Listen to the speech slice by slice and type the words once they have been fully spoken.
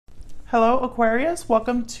Hello Aquarius,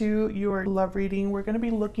 welcome to your love reading. We're going to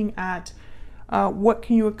be looking at what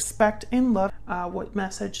can you expect in love, what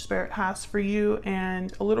message Spirit has for you,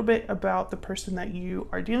 and a little bit about the person that you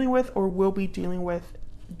are dealing with or will be dealing with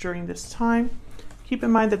during this time. Keep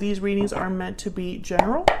in mind that these readings are meant to be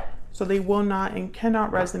general, so they will not and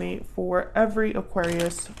cannot resonate for every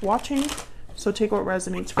Aquarius watching. So take what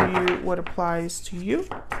resonates for you, what applies to you,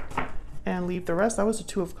 and leave the rest. That was a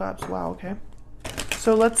Two of Cups. Wow, okay.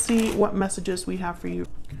 So let's see what messages we have for you.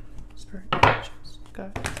 Spirit messages.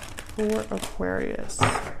 Got for Aquarius.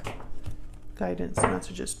 Guidance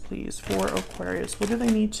messages, please, for Aquarius. What do they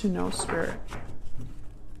need to know, Spirit?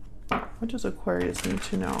 What does Aquarius need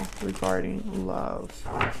to know regarding love?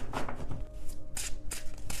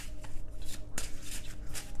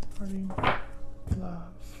 Regarding love.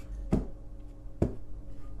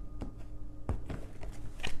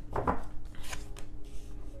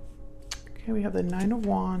 Okay, we have the Nine of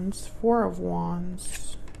Wands, Four of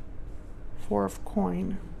Wands, Four of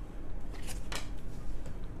Coin,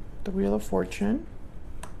 the Wheel of Fortune,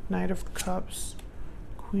 Knight of Cups,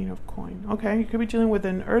 Queen of Coin. Okay, you could be dealing with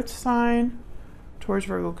an Earth sign, Taurus,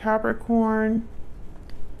 Virgo, Capricorn.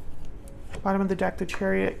 Bottom of the deck, the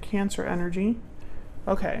Chariot, Cancer energy.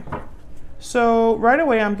 Okay, so right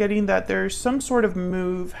away I'm getting that there's some sort of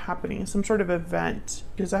move happening, some sort of event,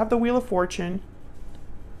 because I have the Wheel of Fortune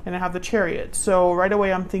and I have the Chariot. So right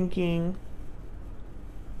away I'm thinking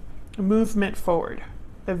movement forward,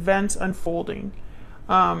 events unfolding.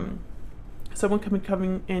 Someone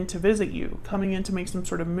coming in to visit you, coming in to make some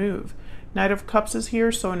sort of move. Knight of Cups is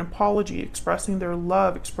here, so an apology, expressing their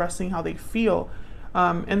love, expressing how they feel.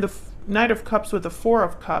 And the Knight of Cups with the Four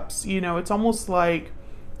of Cups, you know, it's almost like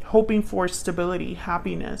hoping for stability,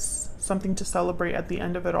 happiness, something to celebrate at the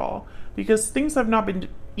end of it all. Because things have not been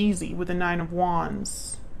easy with the Nine of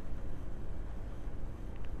Wands.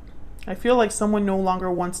 I feel like someone no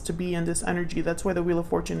longer wants to be in this energy. That's why the Wheel of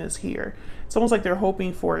Fortune is here. It's almost like they're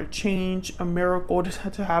hoping for a change, a miracle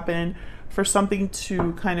to happen, for something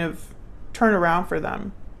to kind of turn around for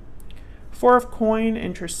them. Four of Coin,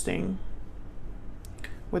 interesting.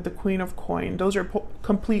 With the Queen of Coin. Those are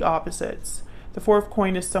complete opposites. The Four of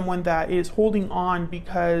Coin is someone that is holding on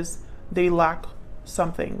because they lack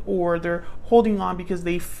something, or they're holding on because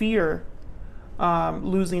they fear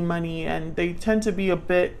losing money, and they tend to be a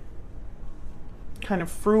bit kind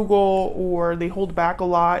of frugal, or they hold back a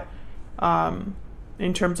lot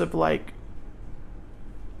in terms of like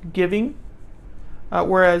giving,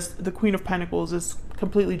 whereas the Queen of Pentacles is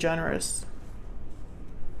completely generous.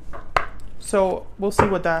 So we'll see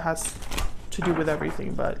what that has to do with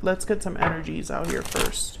everything, but let's get some energies out here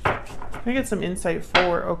first. Can I get some insight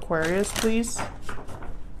for Aquarius, please?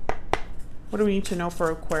 What do we need to know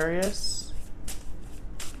for Aquarius?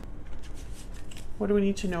 What do we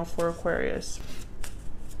need to know for Aquarius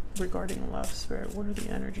regarding love, Spirit? What are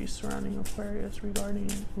the energies surrounding Aquarius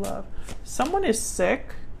regarding love? Someone is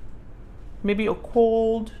sick, maybe a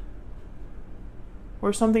cold,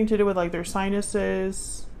 or something to do with like their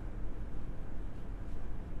sinuses.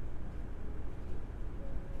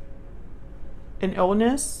 An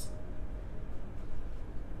illness.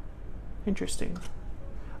 Interesting.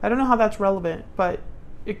 I don't know how that's relevant, but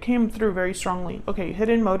it came through very strongly. Okay,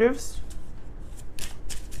 hidden motives.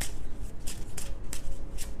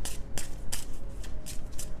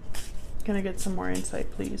 Can I get some more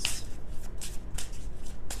insight, please,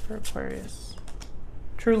 for Aquarius?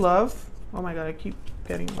 True love. Oh my god, I keep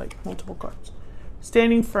getting like multiple cards.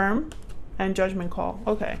 Standing firm and judgment call.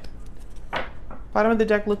 Okay. Bottom of the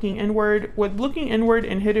deck, looking inward. With looking inward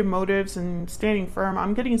and hidden motives and standing firm,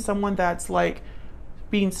 I'm getting someone that's like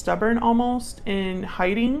being stubborn almost, in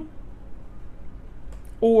hiding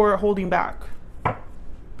or holding back.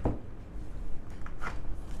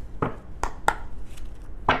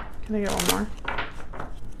 Can I get one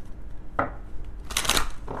more?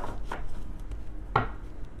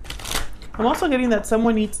 I'm also getting that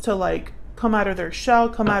someone needs to like come out of their shell,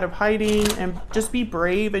 come out of hiding, and just be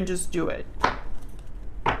brave and just do it.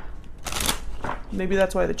 Maybe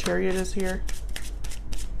that's why the Chariot is here.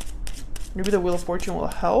 Maybe the Wheel of Fortune will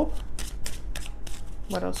help.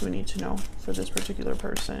 What else do we need to know for this particular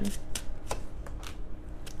person?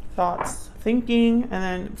 Thoughts, thinking, and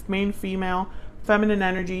then main female, feminine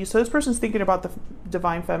energy. So this person's thinking about the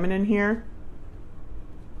divine feminine here.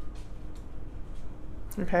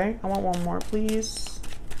 Okay, I want one more, please.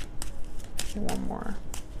 One more.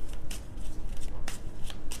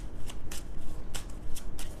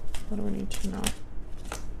 What do we need to know?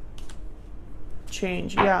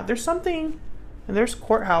 Change. Yeah, there's something, and there's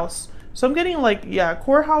courthouse. So I'm getting like, yeah,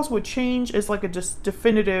 courthouse with change is like a just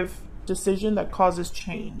definitive decision that causes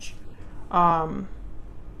change. like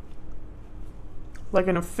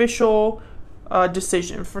an official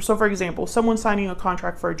decision. So for example, someone signing a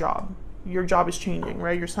contract for a job. Your job is changing,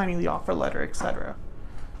 right? You're signing the offer letter, etc.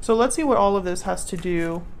 So let's see what all of this has to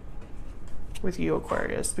do with you,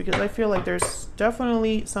 Aquarius, because I feel like there's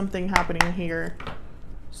definitely something happening here.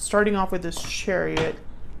 Starting off with this Chariot.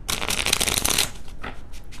 Can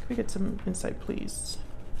we get some insight, please?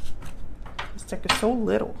 This deck is so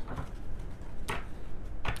little.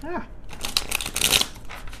 Ah.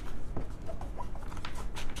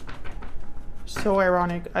 So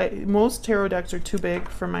ironic. Most tarot decks are too big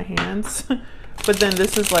for my hands, but then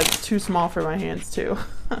this is like too small for my hands too.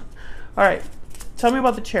 All right, tell me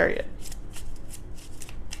about the Chariot.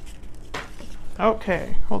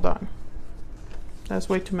 Okay, hold on. That's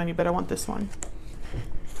way too many, but I want this one.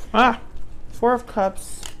 Ah, Four of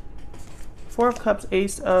Cups. Four of Cups,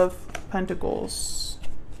 Ace of Pentacles.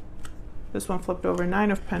 This one flipped over, Nine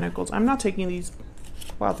of Pentacles. I'm not taking these.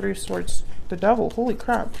 Wow, Three of Swords. The Devil, holy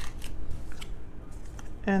crap.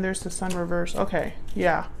 And there's the Sun reverse. Okay,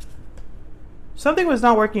 yeah. Something was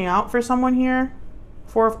not working out for someone here.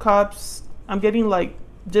 Four of Cups. I'm getting like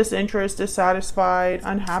disinterest, dissatisfied,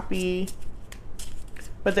 unhappy.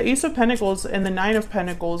 But the Ace of Pentacles and the Nine of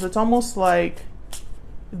Pentacles, it's almost like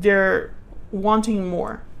they're wanting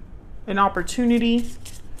more. An opportunity,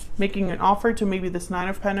 making an offer to maybe this Nine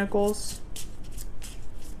of Pentacles.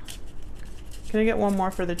 Can I get one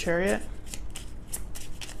more for the Chariot?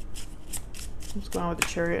 What's going on with the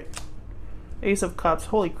Chariot? Ace of Cups,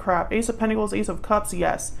 holy crap. Ace of Pentacles, Ace of Cups,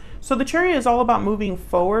 yes. So the Chariot is all about moving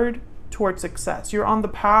forward towards success. You're on the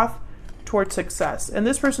path towards success. And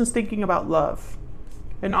this person's thinking about love.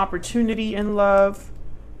 An opportunity in love.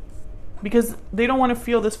 Because they don't want to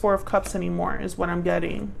feel this Four of Cups anymore, is what I'm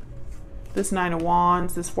getting. This Nine of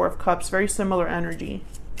Wands, this Four of Cups, very similar energy.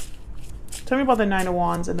 Tell me about the Nine of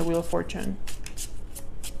Wands and the Wheel of Fortune.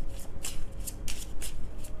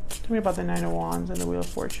 Tell me about the Nine of Wands and the Wheel of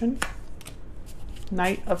Fortune.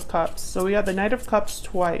 Knight of Cups. So we got the Knight of Cups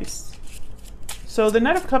twice. So the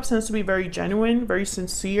Knight of Cups tends to be very genuine, very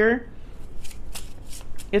sincere.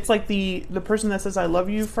 It's like the person that says I love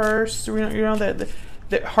you first. You know the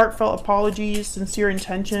heartfelt apologies, sincere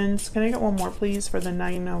intentions. Can I get one more, please, for the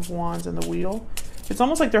Nine of Wands and the Wheel? It's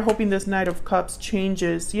almost like they're hoping this Knight of Cups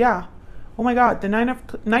changes. Yeah. Oh my God, the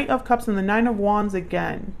Knight of Cups and the Nine of Wands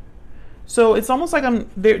again. So it's almost like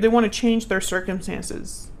they want to change their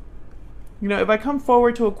circumstances. You know, if I come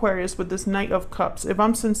forward to Aquarius with this Knight of Cups, if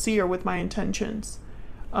I'm sincere with my intentions,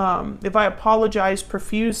 if I apologize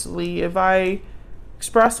profusely, if I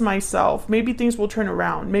express myself, maybe things will turn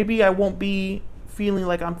around. Maybe I won't be feeling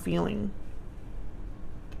like I'm feeling.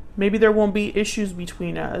 Maybe there won't be issues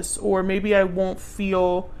between us, or maybe I won't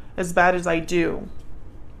feel as bad as I do.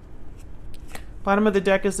 Bottom of the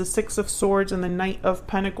deck is the Six of Swords and the Knight of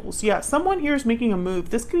Pentacles. Yeah, someone here is making a move.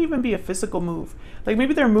 This could even be a physical move. Like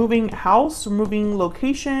maybe they're moving house, moving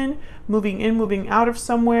location, moving in, moving out of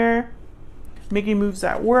somewhere, making moves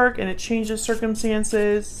at work, and it changes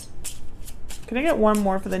circumstances. Can I get one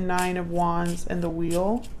more for the Nine of Wands and the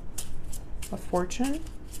Wheel of Fortune?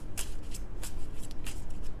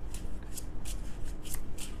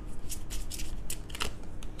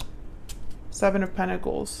 Seven of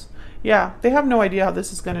Pentacles. Yeah, they have no idea how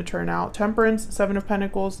this is going to turn out. Temperance, Seven of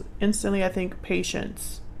Pentacles, instantly I think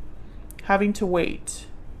patience. Having to wait.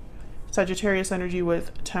 Sagittarius energy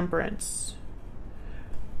with Temperance.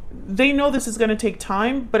 They know this is going to take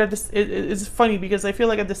time, but it's funny because I feel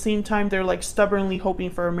like at the same time they're like stubbornly hoping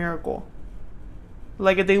for a miracle.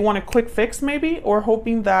 Like if they want a quick fix maybe, or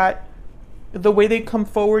hoping that the way they come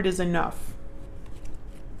forward is enough.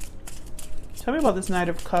 Tell me about this Knight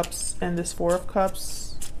of Cups and this Four of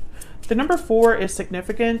Cups. The number 4 is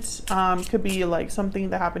significant. Could be like something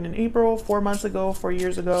that happened in April, 4 months ago, 4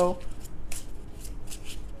 years ago.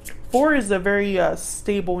 4 is a very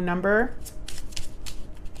stable number.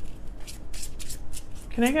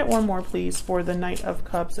 Can I get one more, please, for the Knight of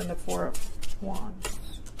Cups and the Four of Wands?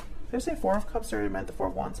 Did I say Four of Cups or I meant the Four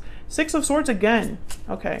of Wands? Six of Swords again.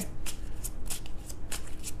 Okay.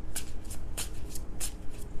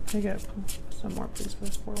 Can I get some more, please, for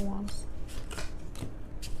this Four of Wands?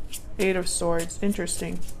 Eight of Swords.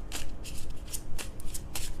 Interesting.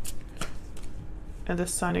 And the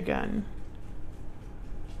Sun again.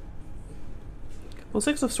 Well,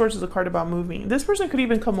 Six of Swords is a card about moving. This person could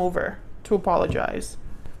even come over to apologize.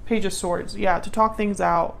 Page of Swords. Yeah, to talk things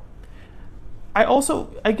out. I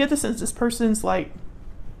get the sense this person's like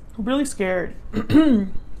really scared.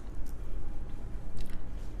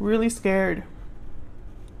 Really scared.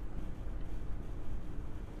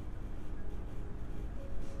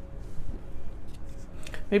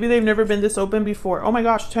 Maybe they've never been this open before. Oh my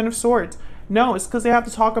gosh, Ten of Swords. No, it's because they have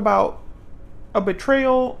to talk about a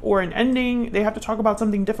betrayal or an ending. They have to talk about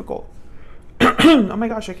something difficult. Oh my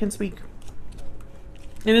gosh, I can't speak.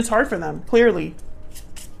 And it's hard for them, clearly.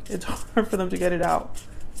 It's hard for them to get it out.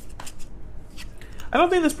 I don't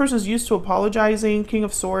think this person's used to apologizing. King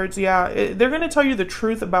of Swords, yeah. They're going to tell you the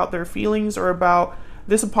truth about their feelings, or about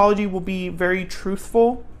this apology will be very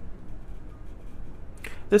truthful.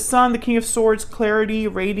 The Sun, the King of Swords, clarity,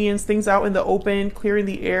 radiance, things out in the open, clearing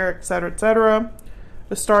the air, etc., etc.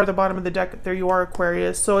 The Star at the bottom of the deck, there you are,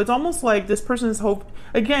 Aquarius. So it's almost like this person's hope,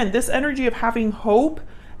 again, this energy of having hope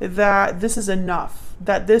that this is enough,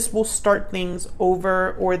 that this will start things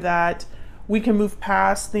over, or that we can move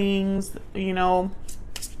past things, you know,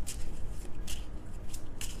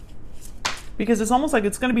 because it's almost like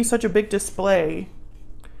it's going to be such a big display.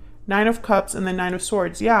 Nine of Cups and then Nine of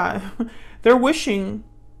Swords. Yeah, they're wishing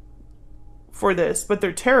for this, but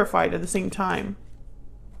they're terrified at the same time.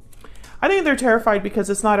 I think they're terrified because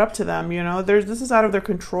it's not up to them, you know. This is out of their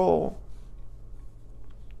control.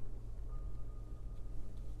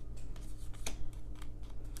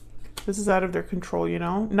 This is out of their control, you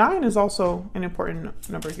know. 9 is also an important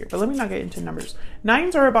number here, but let me not get into numbers.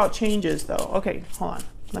 9s are about changes, though. Okay, hold on.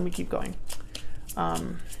 Let me keep going.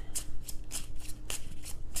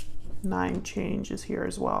 9 change is here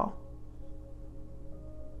as well.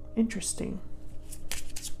 Interesting.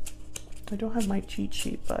 I don't have my cheat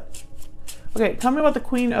sheet, but... Okay, tell me about the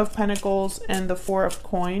Queen of Pentacles and the Four of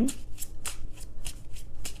Coin.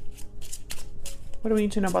 What do we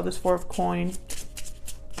need to know about this Four of Coin?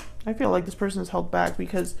 I feel like this person is held back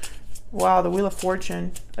because, wow, the Wheel of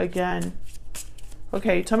Fortune again.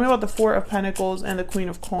 Okay, tell me about the Four of Pentacles and the Queen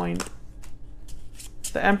of Coin.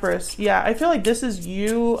 The Empress. Yeah, I feel like this is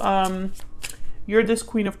you. You're this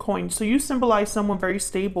Queen of Coin. So you symbolize someone very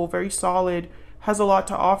stable, very solid, has a lot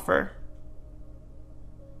to offer.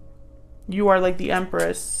 You are like the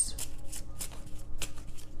Empress.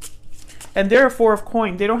 And they're a Four of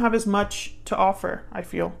Coin. They don't have as much to offer, I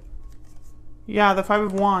feel. Yeah, the Five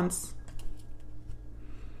of Wands.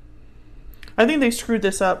 I think they screwed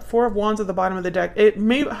this up. Four of Wands at the bottom of the deck. It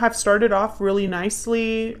may have started off really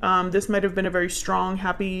nicely. This might have been a very strong,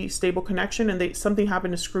 happy, stable connection, and something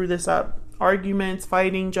happened to screw this up. Arguments,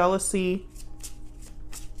 fighting, jealousy.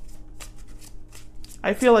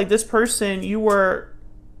 I feel like this person, you were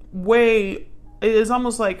way... It is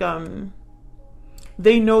almost like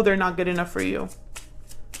they know they're not good enough for you.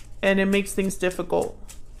 And it makes things difficult.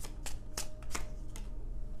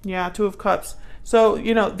 Yeah, Two of Cups. So,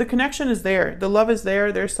 you know, the connection is there. The love is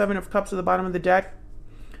there. There's Seven of Cups at the bottom of the deck.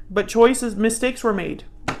 But choices, mistakes were made.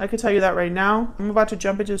 I can tell you that right now. I'm about to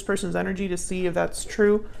jump into this person's energy to see if that's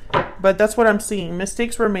true. But that's what I'm seeing.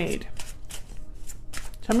 Mistakes were made.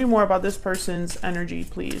 Tell me more about this person's energy,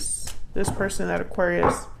 please. This person that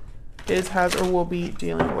Aquarius is, has, or will be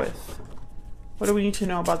dealing with. What do we need to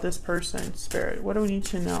know about this person, Spirit? What do we need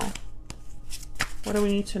to know? What do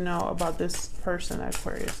we need to know about this person that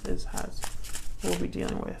Aquarius is, has, will be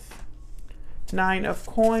dealing with? Nine of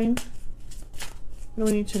Coin. What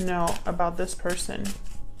do we need to know about this person?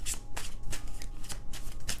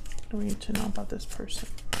 What do we need to know about this person?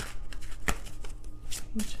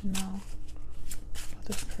 Need to know about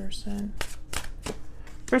this person.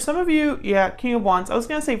 For some of you, yeah, King of Wands. I was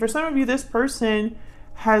gonna say, for some of you, this person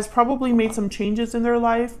has probably made some changes in their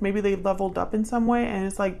life. Maybe they leveled up in some way, and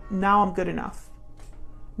it's like, now I'm good enough.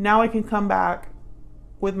 Now I can come back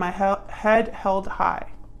with my head held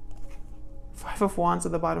high. Five of Wands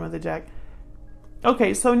at the bottom of the deck.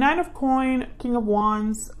 Okay, so Nine of Coin, King of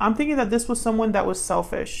Wands. I'm thinking that this was someone that was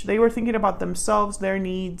selfish. They were thinking about themselves, their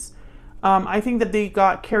needs. I think that they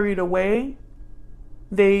got carried away.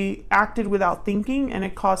 They acted without thinking, and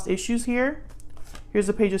it caused issues here. Here's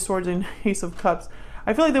the Page of Swords and Ace of Cups.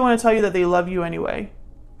 I feel like they want to tell you that they love you anyway.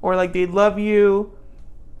 Or like they love you.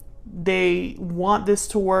 They want this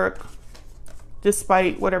to work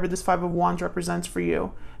despite whatever this Five of Wands represents for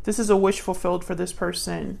you. This is a wish fulfilled for this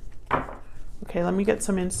person. Okay, let me get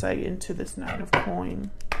some insight into this Nine of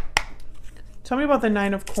Coin. Tell me about the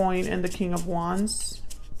Nine of Coin and the King of Wands.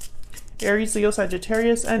 Aries, Leo,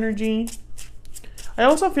 Sagittarius energy. I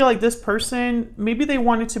also feel like this person, maybe they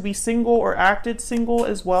wanted to be single or acted single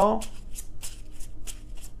as well.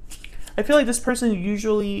 I feel like this person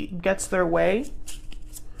usually gets their way.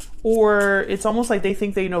 Or it's almost like they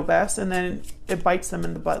think they know best, and then it bites them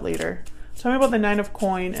in the butt later. Tell me about the Nine of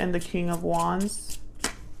Coin and the King of Wands.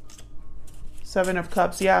 Seven of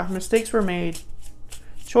Cups. Yeah, mistakes were made.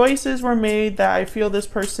 Choices were made that I feel this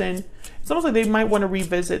person, it's almost like they might want to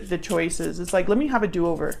revisit the choices. It's like, let me have a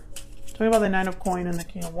do-over. Tell me about the Nine of Coin and the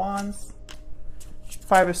King of Wands.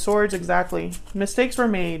 Five of Swords, exactly. Mistakes were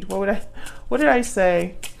made. What did I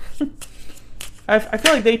say? I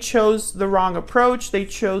feel like they chose the wrong approach. They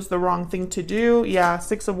chose the wrong thing to do. Yeah,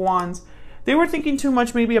 Six of Wands. They were thinking too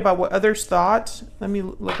much maybe about what others thought. Let me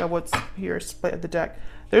look at what's here, split at the deck.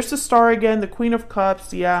 There's the Star again, the Queen of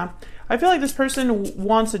Cups. Yeah, I feel like this person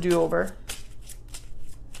wants a do-over.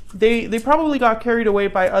 They probably got carried away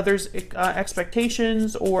by others'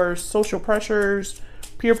 expectations or social pressures,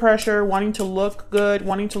 peer pressure, wanting to look good,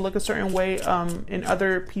 wanting to look a certain way in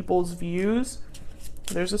other people's views.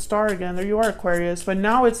 There's a Star again. There you are, Aquarius. But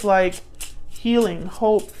now it's like healing,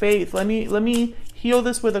 hope, faith. Let me heal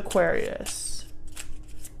this with Aquarius.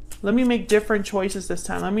 Let me make different choices this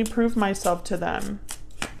time. Let me prove myself to them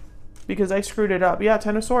because I screwed it up. Yeah,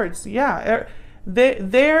 Ten of Swords. Yeah,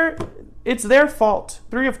 it's their fault.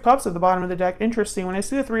 Three of Cups at the bottom of the deck. Interesting. When I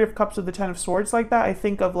see the Three of Cups with the Ten of Swords like that, I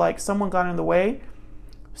think of like someone got in the way.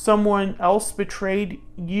 Someone else betrayed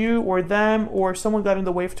you or them, or someone got in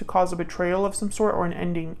the way to cause a betrayal of some sort or an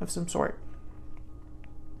ending of some sort.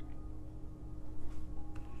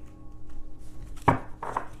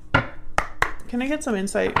 Can I get some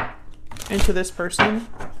insight into this person?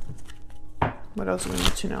 What else do we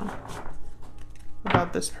need to know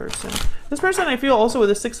about this person? This person, I feel also with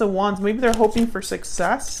the Six of Wands, maybe they're hoping for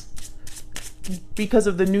success because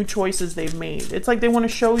of the new choices they've made. It's like they want to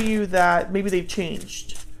show you that maybe they've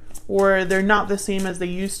changed or they're not the same as they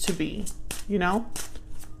used to be, you know?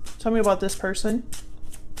 Tell me about this person.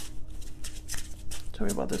 Tell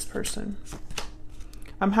me about this person.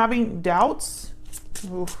 I'm having doubts.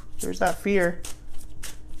 Ooh, there's that fear.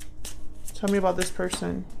 Tell me about this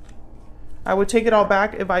person. I would take it all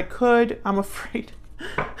back if I could. I'm afraid.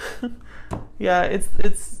 Yeah,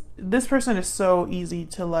 it's this person is so easy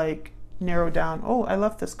to like narrow down. Oh, I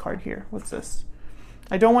left this card here. What's this?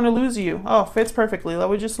 I don't want to lose you. Oh, fits perfectly. Let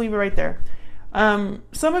me just leave it right there.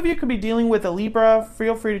 Some of you could be dealing with a Libra.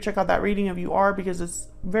 Feel free to check out that reading if you are, because it's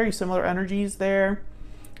very similar energies there.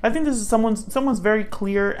 I think this is someone's very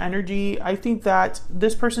clear energy. I think that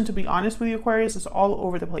this person, to be honest with you, Aquarius, is all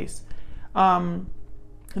over the place.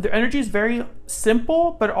 Their energy is very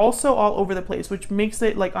simple, but also all over the place, which makes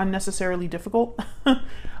it like unnecessarily difficult.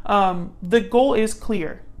 The goal is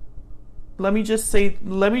clear. Let me just say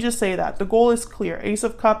that the goal is clear. Ace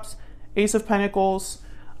of Cups, Ace of Pentacles,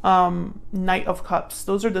 Knight of Cups.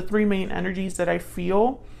 Those are the three main energies that I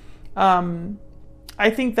feel. I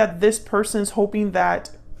think that this person's hoping that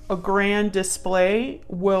a grand display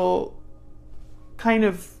will kind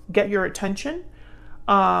of get your attention.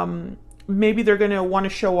 Maybe they're going to want to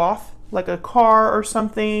show off like a car or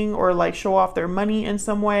something, or like show off their money in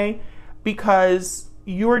some way because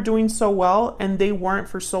you're doing so well and they weren't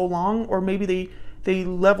for so long, or maybe they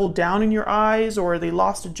leveled down in your eyes, or they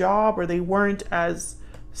lost a job, or they weren't as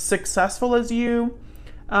successful as you.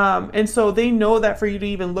 And so they know that for you to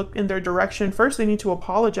even look in their direction, first they need to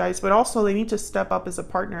apologize, but also they need to step up as a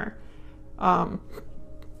partner.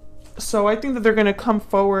 So I think that they're going to come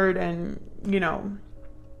forward and, you know,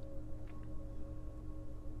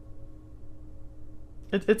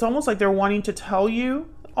 it's almost like they're wanting to tell you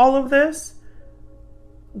all of this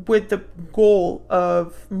with the goal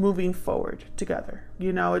of moving forward together.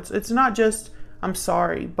 You know, it's not just, I'm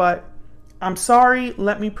sorry, but I'm sorry,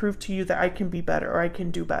 let me prove to you that I can be better, or I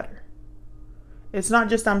can do better. It's not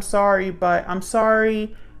just I'm sorry,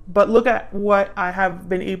 but look at what I have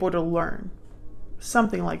been able to learn.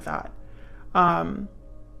 Something like that.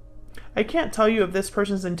 I can't tell you if this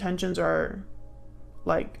person's intentions are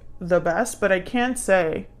like the best, but I can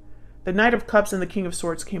say the Knight of Cups and the King of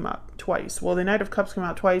Swords came up twice. Well, the Knight of Cups came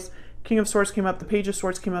out twice. King of Swords came up. The Page of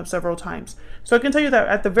Swords came up several times. So I can tell you that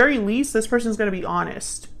at the very least, this person's going to be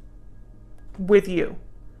honest with you.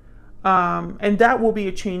 And that will be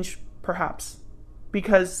a change, perhaps,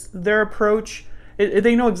 because their approach,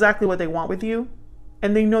 they know exactly what they want with you,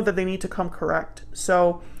 and they know that they need to come correct.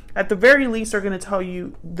 So at the very least, they're going to tell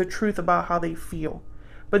you the truth about how they feel.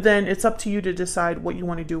 But then it's up to you to decide what you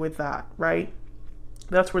want to do with that, right?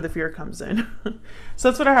 That's where the fear comes in. So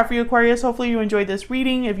that's what I have for you, Aquarius. Hopefully you enjoyed this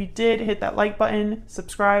reading. If you did, hit that like button,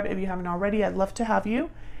 subscribe if you haven't already. I'd love to have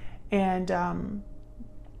you. And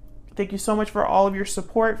thank you so much for all of your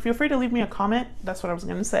support. Feel free to leave me a comment. That's what I was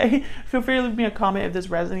going to say. Feel free to leave me a comment if this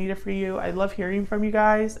resonated for you. I love hearing from you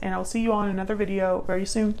guys, and I'll see you on another video very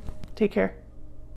soon. Take care.